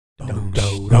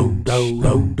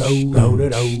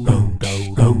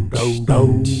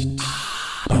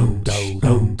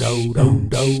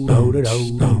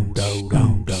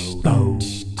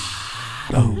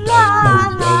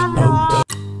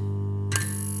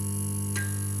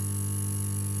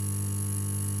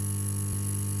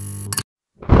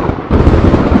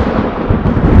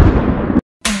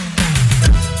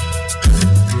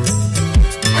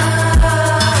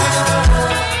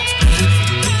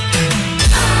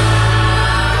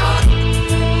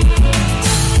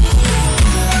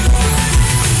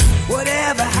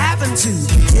To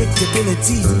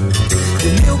predictability,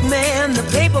 the milkman, the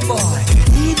paper boy,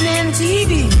 evening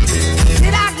TV.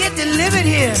 Did I get delivered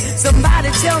here?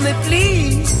 Somebody tell me,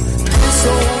 please. This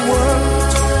whole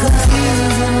world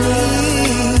confusing me.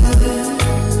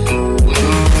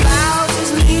 Clouds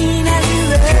as lean as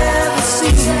you've ever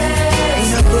seen.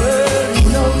 Ain't a bird who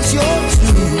knows you're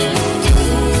true.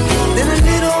 Then a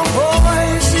little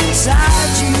voice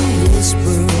inside you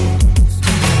whispers,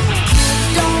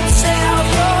 don't sell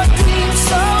your dreams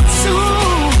so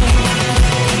soon.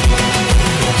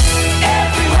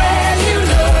 Everywhere you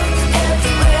look,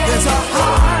 there's a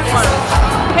heart.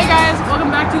 Hey guys, welcome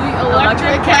back to the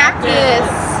Electric Cactus.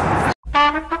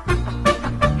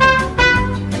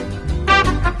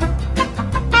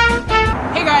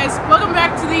 Hey guys, welcome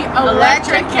back to the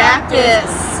Electric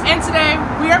Cactus. And today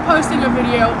we are posting a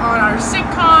video on our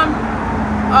sitcom.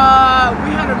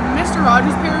 We had a Mr.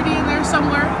 Rogers parody in there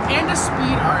somewhere, and a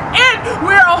speed art, and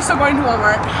we're also going to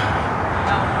Walmart.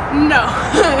 No.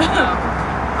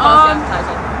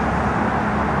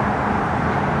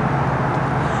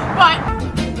 But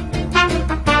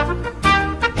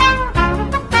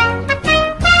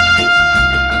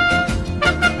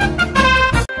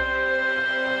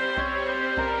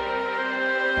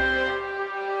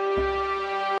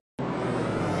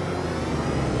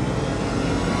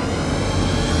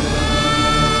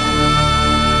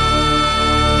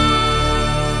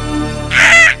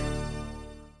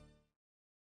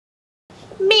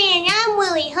man, I'm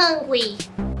really hungry.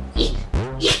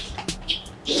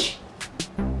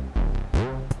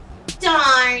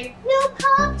 Darn, no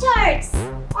Pop-Tarts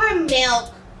or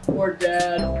milk. or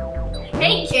Dad.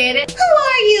 Hey kid, Who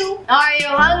are you? are you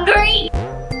hungry?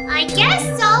 I guess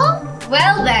so.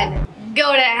 Well then,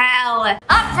 go to hell.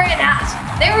 Up for it hot.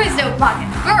 There is no pocket.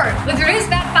 Burn with reduced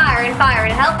fat fire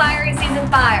and hellfire and season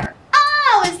fire.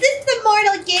 Oh, is this the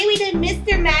mortal game we did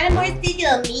Mr. Matamore's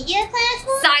digital media class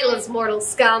for? Silence, mortal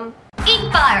scum.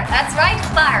 Eat fire. That's right,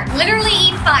 fire. Literally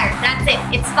eat fire. That's it.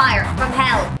 It's fire from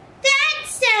hell. That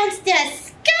sounds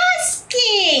disgusting.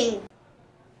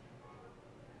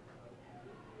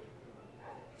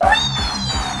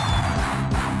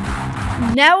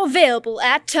 Now available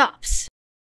at Tops.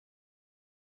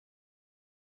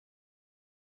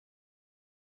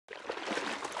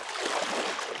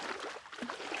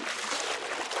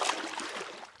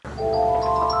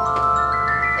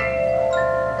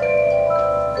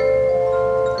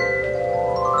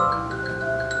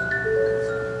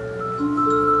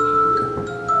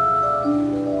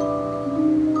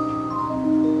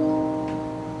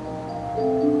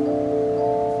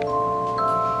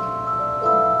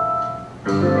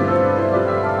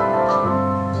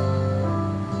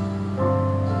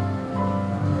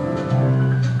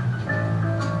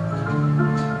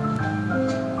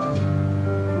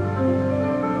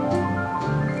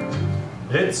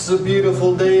 It's a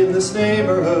beautiful day in this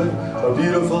neighborhood, a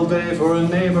beautiful day for a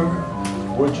neighbor.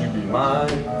 Would you be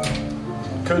mine?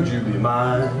 Could you be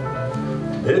mine?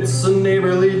 It's a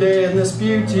neighborly day in this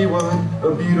beauty wood,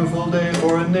 a beautiful day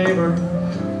for a neighbor.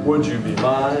 Would you be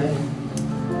mine?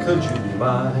 Could you be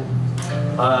mine?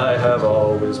 I have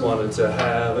always wanted to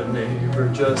have a neighbor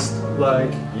just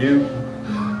like you.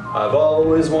 I've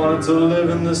always wanted to live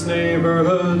in this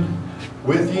neighborhood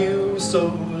with you,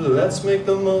 so let's make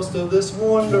the most of this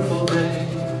wonderful day.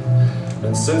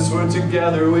 And since we're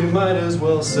together, we might as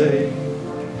well say,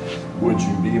 would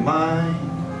you be mine?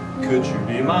 Could you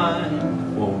be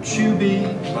mine? Won't you be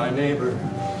my neighbor?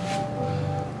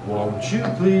 Won't you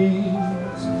please?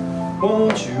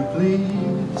 Won't you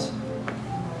please?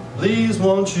 Please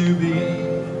won't you be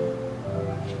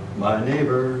my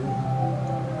neighbor?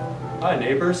 Hi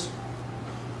neighbors.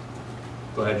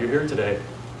 Glad you're here today.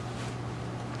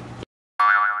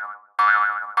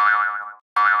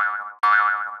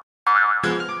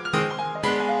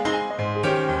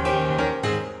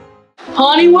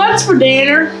 Honey, what's for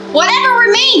dinner? Whatever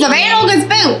remains of Aunt Olga's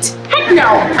boot. Heck no,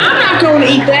 I'm not going to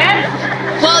eat that.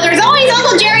 Well, there's always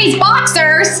Uncle Jerry's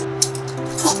boxers.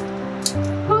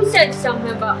 Who said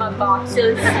something about my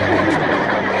boxes?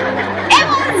 It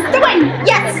was the win.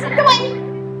 Yes, the win.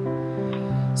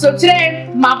 So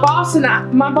today, my boss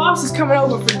is coming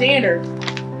over for dinner.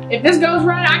 If this goes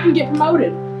right, I can get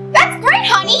promoted. That's great,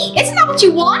 honey. Isn't that what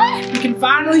you wanted? We can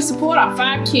finally support our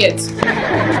 5 kids. And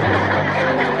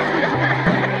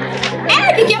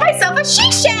I can get myself a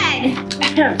she shed.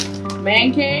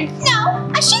 Man cave? No,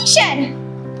 a she shed.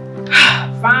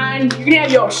 Fine, you can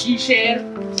have your she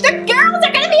shed. The girls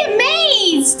are gonna be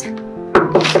amazed.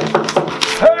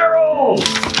 Harold!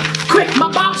 Quick,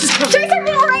 my boss is coming. Should I start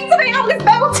doing rains on this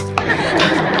boat?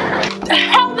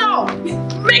 Hell no!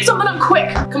 Make something up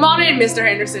quick. Come on in, Mr.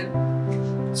 Henderson.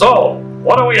 So,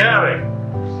 what are we having?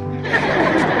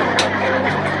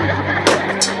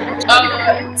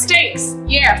 Steaks.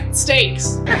 Yeah,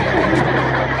 steaks.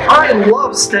 I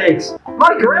love steaks.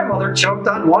 My grandmother choked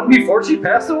on one before she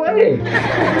passed away.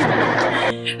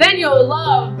 Then you'll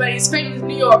love Betty's famous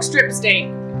New York strip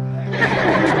steak.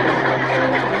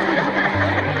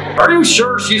 Are you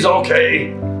sure she's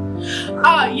okay?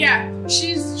 Yeah,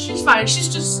 she's fine. She's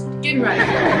just getting ready.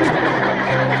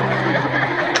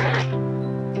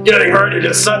 Getting ready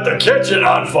to set the kitchen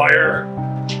on fire.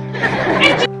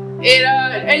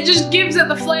 It just gives it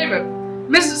the flavor.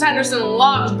 Mrs. Henderson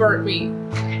loves burnt meat.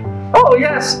 Oh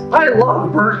yes, I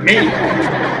love burnt meat.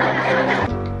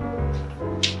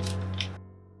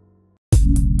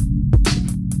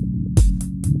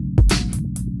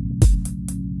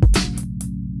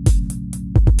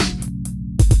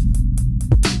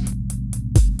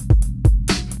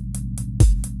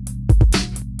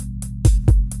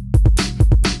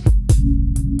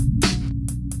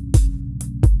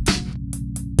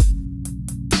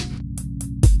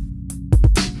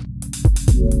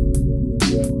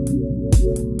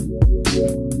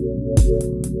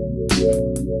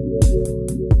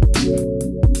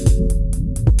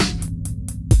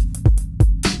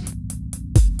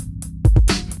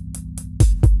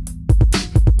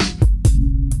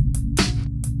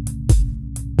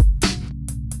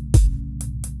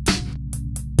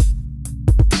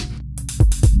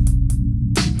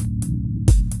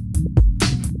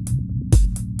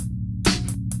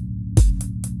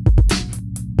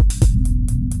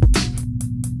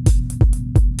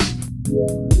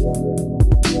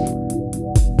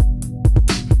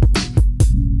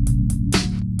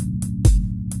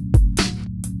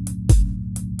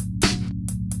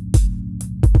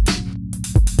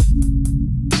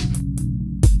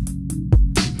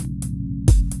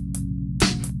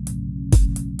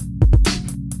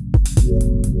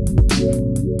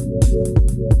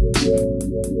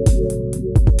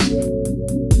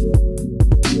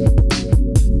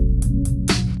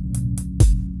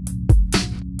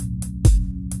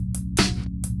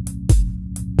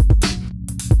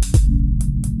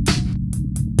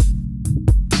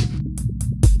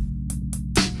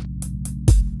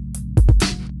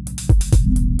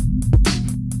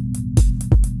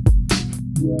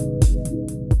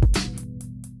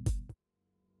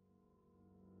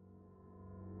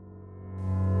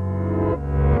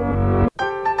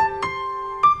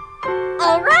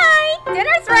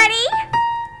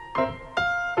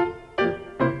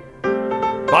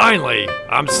 Finally,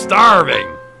 I'm starving.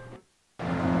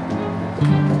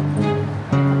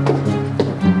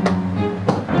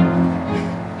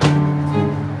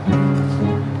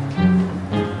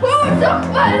 Who took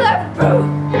my left boot?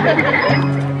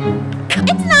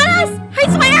 It's not us, I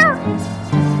swear.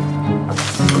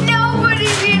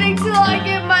 Nobody's eating till I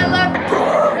get my left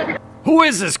boot. Who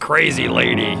is this crazy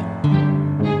lady?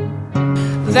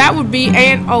 That would be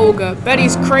Aunt Olga,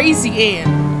 Betty's crazy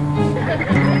aunt.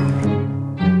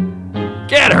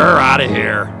 Get her out of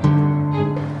here.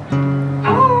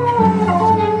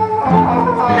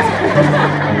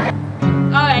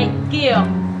 Alright, Gil.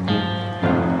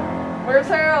 Where's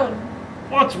Harold?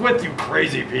 What's with you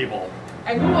crazy people?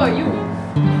 And who are you?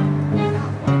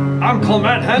 I'm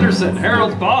Clement Henderson,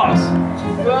 Harold's boss.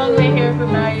 We're only here for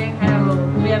Betty and Harold.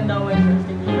 We have no interest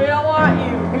in you. We don't want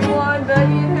you. We want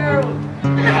Betty and Harold.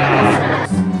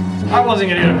 I wasn't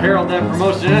gonna give Harold that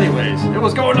promotion anyways. It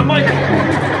was going to Michael.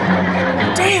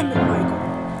 Damn it, Michael.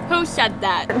 Who said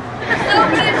that?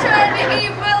 Somebody tried to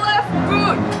eat my left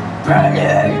boot.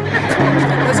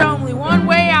 There's only one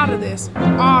way out of this.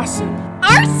 Arson.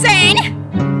 Arson?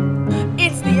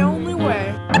 It's the only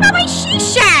way. What about my she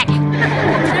shed?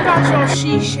 What about your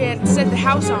she shed and set the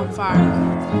house on fire?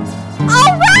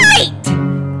 All right!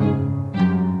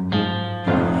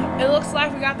 It looks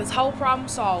like we got this whole problem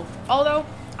solved. Although,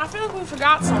 I feel like we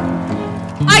forgot something.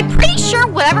 I'm pretty sure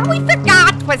whatever we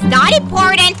forgot was not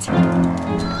important.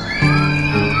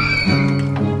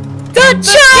 The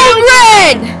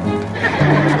children!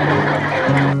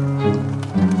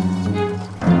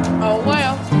 Oh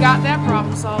well, we got that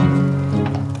problem solved.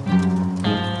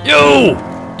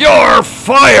 You're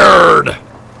fired!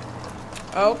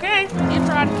 Okay, you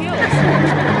tried to kill us.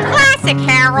 Classic,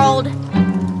 Harold.